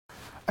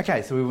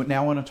Okay, so we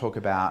now want to talk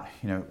about,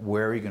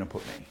 where are you going to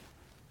put me?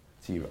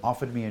 So you've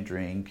offered me a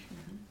drink.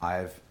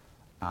 I've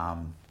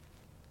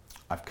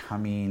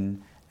come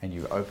in and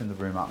you've opened the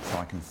room up so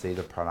I can see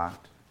the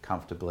product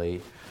comfortably.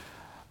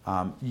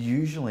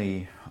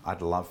 Usually,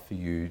 I'd love for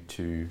you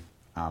to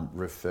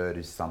refer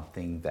to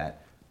something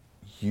that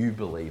you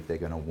believe they're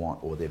going to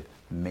want or they've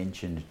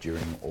mentioned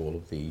during all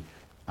of the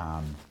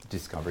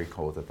discovery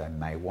calls that they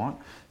may want.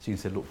 So you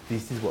can say, look,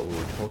 this is what we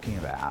were talking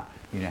about.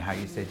 How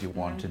you said you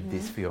wanted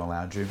this for your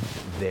lounge room.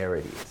 There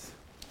it is.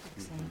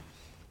 Excellent.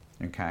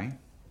 Okay.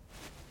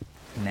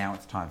 Now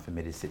it's time for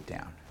me to sit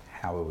down.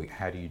 How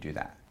do you do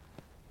that?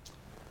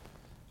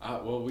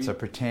 So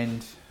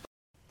pretend.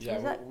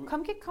 Yeah.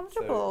 Come get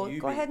comfortable. So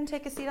Go ahead and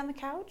take a seat on the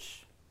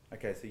couch.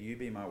 Okay, so you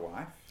be my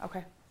wife.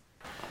 Okay.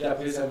 Yeah,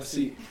 please have a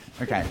seat.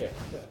 Okay.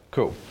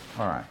 Cool.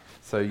 All right.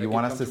 So you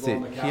want us to sit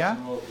here?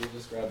 We'll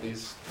just grab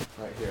these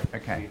right here.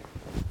 Okay.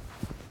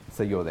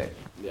 So you're there.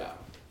 Yeah.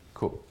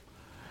 Cool.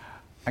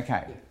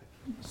 Okay.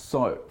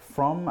 So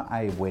from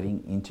a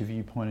wedding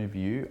interview point of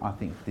view, I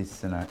think this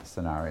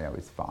scenario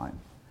is fine.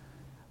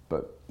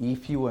 But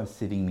if you were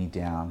sitting me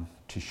down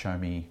to show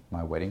me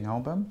my wedding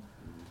album,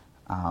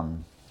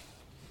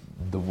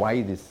 the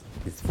way this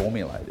is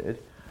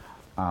formulated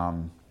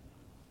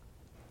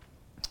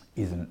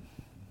isn't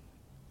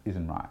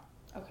right.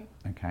 Okay.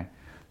 Okay.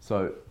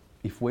 So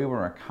if we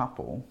were a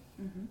couple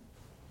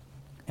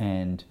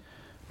and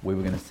we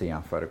were going to see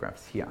our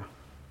photographs here,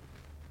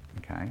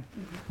 okay?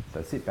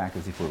 So sit back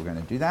as if we were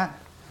going to do that,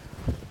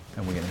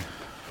 and we're going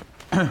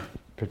to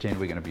pretend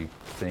we're going to be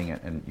seeing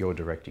it and you're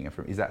directing it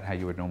from. Is that how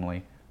you would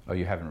normally? Oh,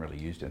 you haven't really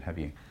used it, have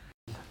you?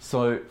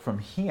 So from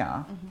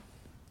here,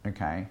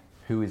 okay,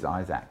 who is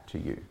Isaac to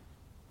you?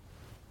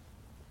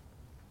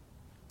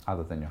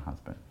 Other than your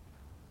husband.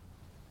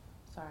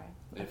 Sorry.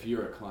 If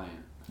you're a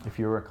client. If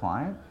you're a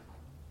client,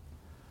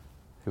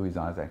 who is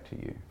Isaac to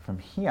you? From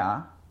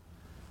here,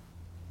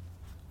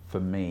 for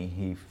me,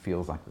 he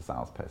feels like the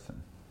salesperson.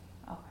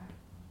 Okay.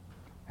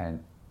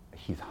 And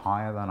he's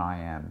higher than I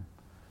am.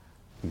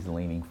 He's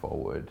leaning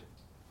forward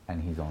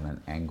and he's on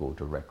an angle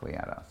directly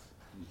at us.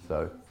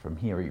 So from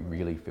here, he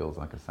really feels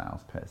like a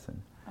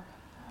salesperson.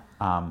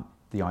 Okay.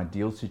 The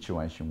ideal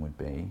situation would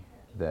be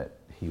that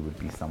he would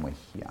be somewhere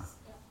here.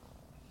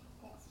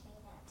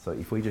 So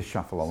if we just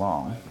shuffle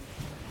along,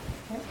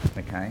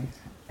 okay,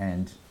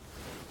 and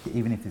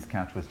even if this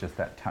couch was just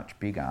that touch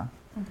bigger,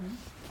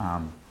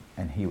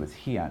 and he was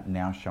here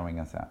now showing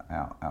us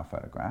our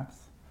photographs,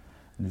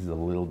 and this is a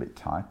little bit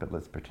tight, but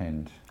let's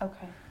pretend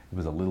it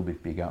was a little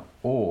bit bigger,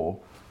 or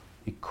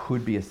it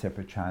could be a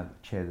separate chair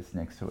that's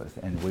next to us,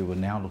 and we were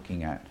now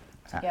looking at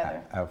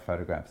our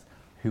photographs.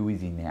 Who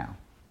is he now?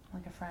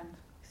 Like a friend.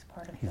 He's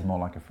part of He's more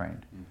like a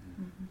friend.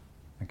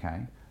 Okay,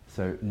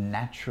 so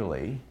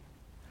naturally,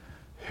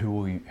 who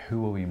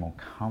are we more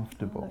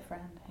comfortable? The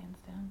friend, hands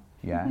down.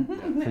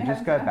 Yeah. So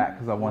just go back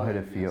because I want her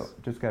to feel.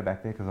 Just go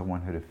back there because I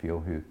want her to feel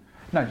who.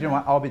 No, do you know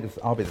what? I'll be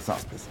the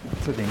salesperson.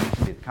 So then you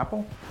can be the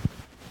couple.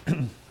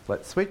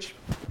 Let's switch.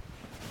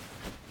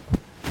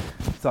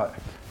 So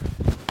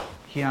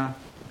here,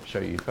 show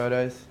you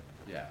photos.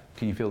 Yeah.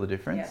 Can you feel the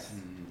difference? Yes.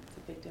 It's a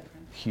big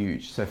difference.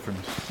 Huge. So from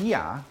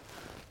here,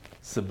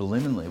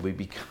 subliminally, we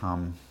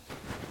become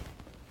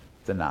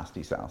the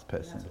nasty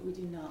salesperson. That's what we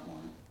do not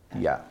want.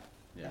 Yeah.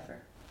 Ever.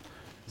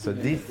 So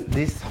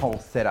this whole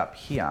setup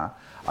here,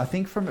 I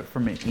think from an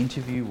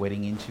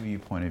wedding interview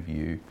point of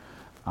view,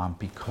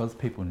 because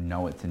people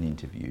know it's an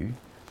interview,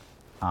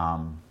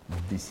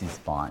 this is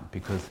fine.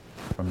 Because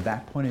from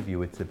that point of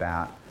view, it's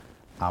about,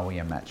 are we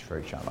a match for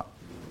each other?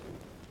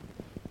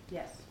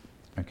 Yes.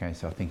 Okay,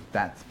 so I think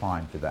that's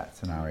fine for that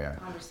scenario.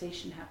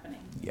 Conversation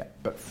happening. Yeah,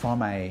 but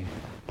from a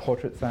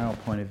portrait sale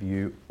point of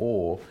view,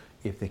 or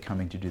if they're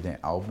coming to do their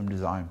album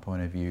design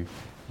point of view,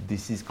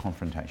 this is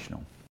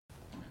confrontational.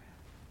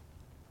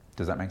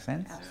 Does that make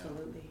sense?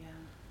 Absolutely,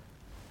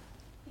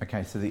 yeah.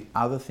 Okay, so the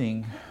other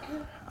thing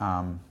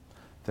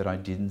that I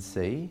didn't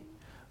see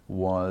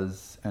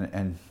was,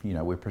 and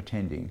we're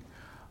pretending,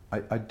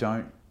 I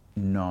don't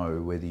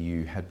know whether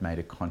you had made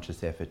a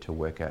conscious effort to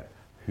work out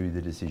who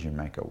the decision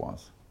maker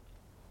was.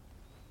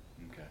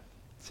 Okay.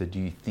 So do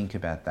you think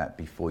about that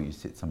before you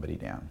sit somebody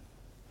down?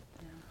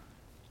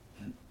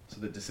 Yeah.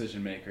 So the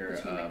decision maker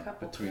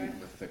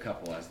with the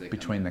couple as they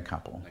between the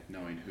couple, like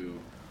knowing who.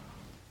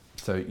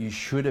 So you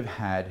should have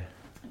had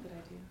A good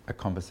idea. a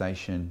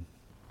conversation,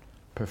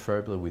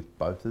 preferably with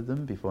both of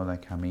them before they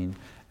come in.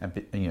 And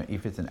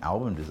if it's an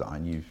album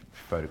design, you've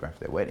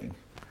photographed their wedding,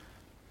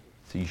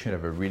 so you should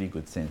have a really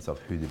good sense of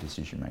who the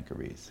decision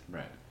maker is.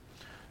 Right.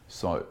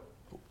 So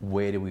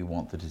where do we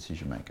want the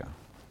decision maker?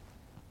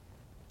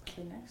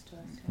 Next to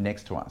us. Yeah.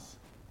 Next to us.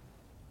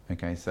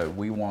 Okay, so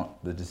we want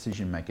the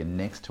decision maker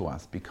next to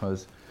us,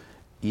 because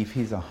if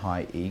he's a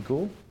high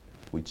eagle,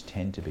 which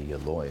tend to be your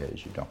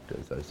lawyers, your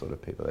doctors, those sort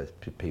of people, those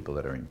people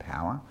that are in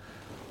power,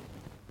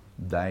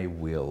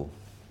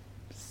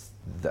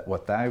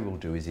 what they will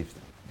do is,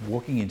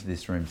 walking into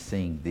this room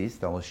seeing this,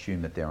 they'll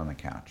assume that they're on the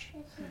couch.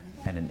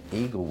 And an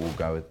eagle will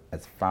go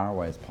as far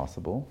away as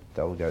possible.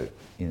 They'll go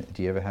in.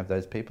 Do you ever have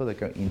those people that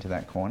go into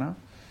that corner?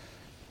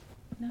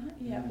 Not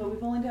yet, but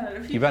we've only done it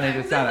a few You've only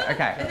times. just done it.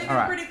 Okay, I think all they're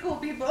right. pretty cool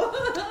people.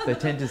 They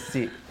tend to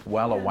sit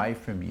well Yeah. away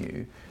from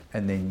you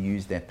and then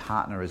use their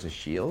partner as a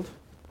shield.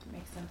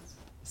 Makes sense.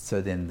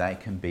 So then they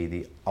can be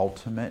the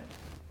ultimate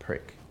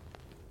prick.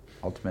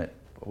 Ultimate,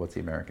 what's the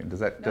American? Does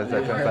that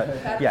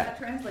translate? That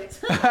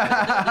translates.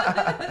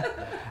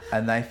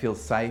 And they feel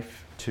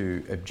safe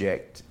to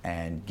object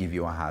and give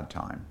you a hard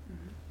time.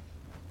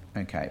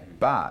 Okay,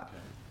 but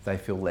they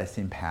feel less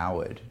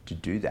empowered to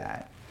do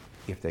that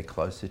if they're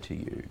closer to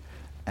you.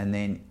 And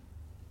then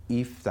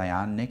if they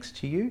are next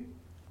to you,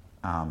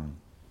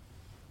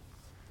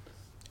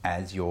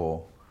 as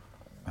you're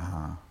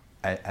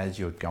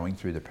going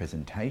through the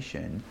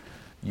presentation,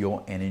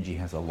 your energy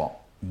has a lot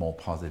more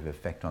positive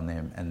effect on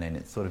them, and then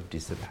it sort of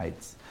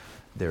dissipates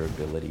their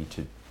ability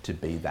to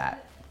be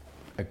that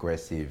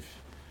aggressive,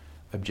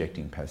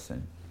 objecting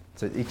person.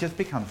 So it just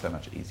becomes so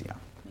much easier.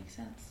 Makes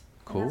sense.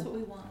 Cool. And that's what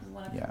we want. We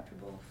want a Yeah.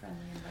 comfortable,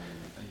 friendly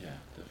environment. Yeah,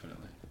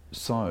 definitely.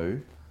 So,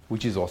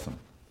 which is awesome.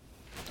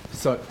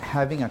 So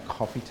having a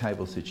coffee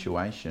table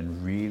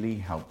situation really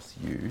helps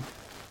you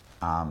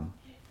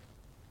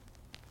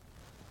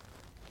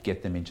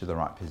get them into the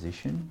right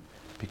position,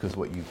 because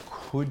what you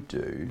could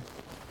do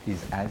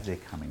is as they're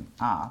coming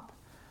up,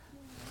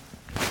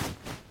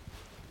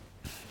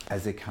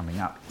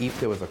 if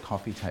there was a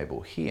coffee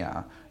table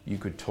here, you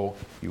would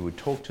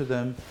talk to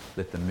them,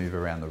 let them move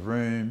around the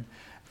room,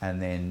 and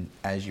then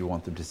as you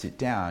want them to sit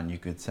down, you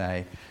could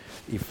say,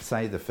 if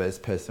say the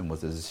first person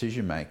was a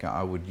decision maker,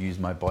 I would use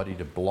my body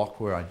to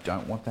block where I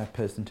don't want that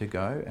person to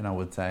go, and I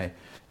would say,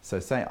 so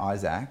say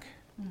Isaac,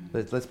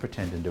 let's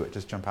pretend and do it,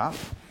 just jump up.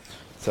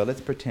 So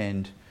let's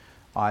pretend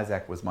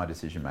Isaac was my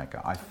decision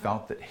maker. I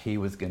felt that he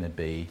was going to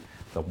be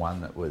the one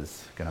that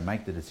was going to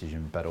make the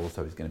decision, but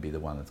also he's going to be the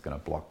one that's going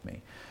to block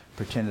me.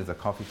 Pretend there's a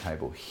coffee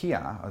table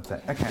here. I'd say,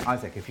 okay,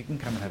 Isaac, if you can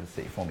come and have a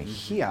seat for me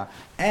here,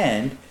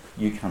 and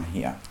you come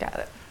here. Got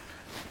it.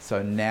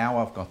 So now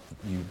I've got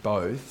you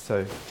both.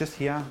 So just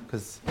here,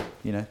 because,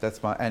 you know,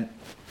 that's my... And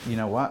you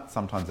know what?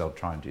 Sometimes they'll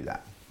try and do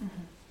that.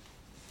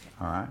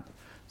 All right?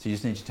 So you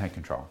just need to take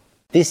control.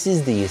 This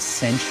is the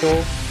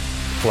essential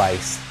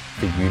place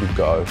for you to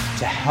go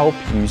to help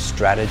you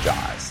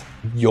strategize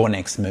your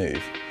next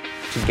move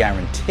to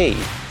guarantee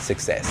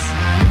success.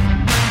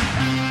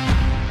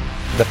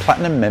 The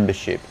Platinum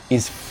membership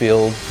is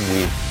filled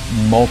with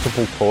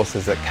multiple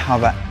courses that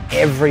cover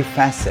every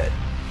facet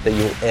that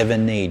you'll ever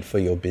need for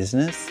your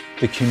business.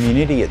 The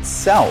community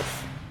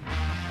itself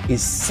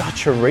is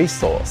such a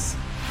resource.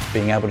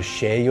 Being able to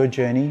share your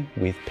journey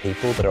with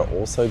people that are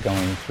also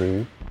going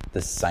through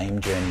the same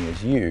journey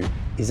as you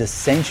is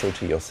essential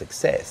to your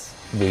success.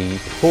 We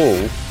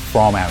pull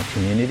from our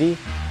community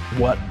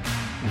what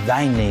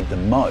they need the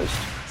most,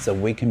 so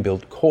we can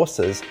build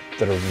courses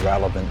that are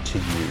relevant to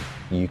you.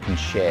 You can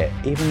share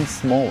even the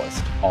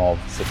smallest of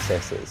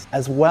successes,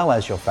 as well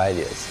as your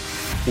failures,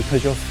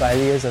 because your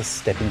failures are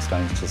stepping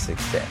stones to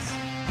success.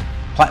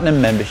 Platinum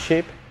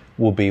membership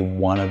will be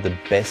one of the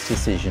best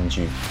decisions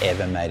you've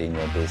ever made in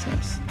your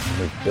business, and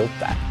we've built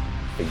that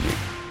for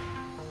you.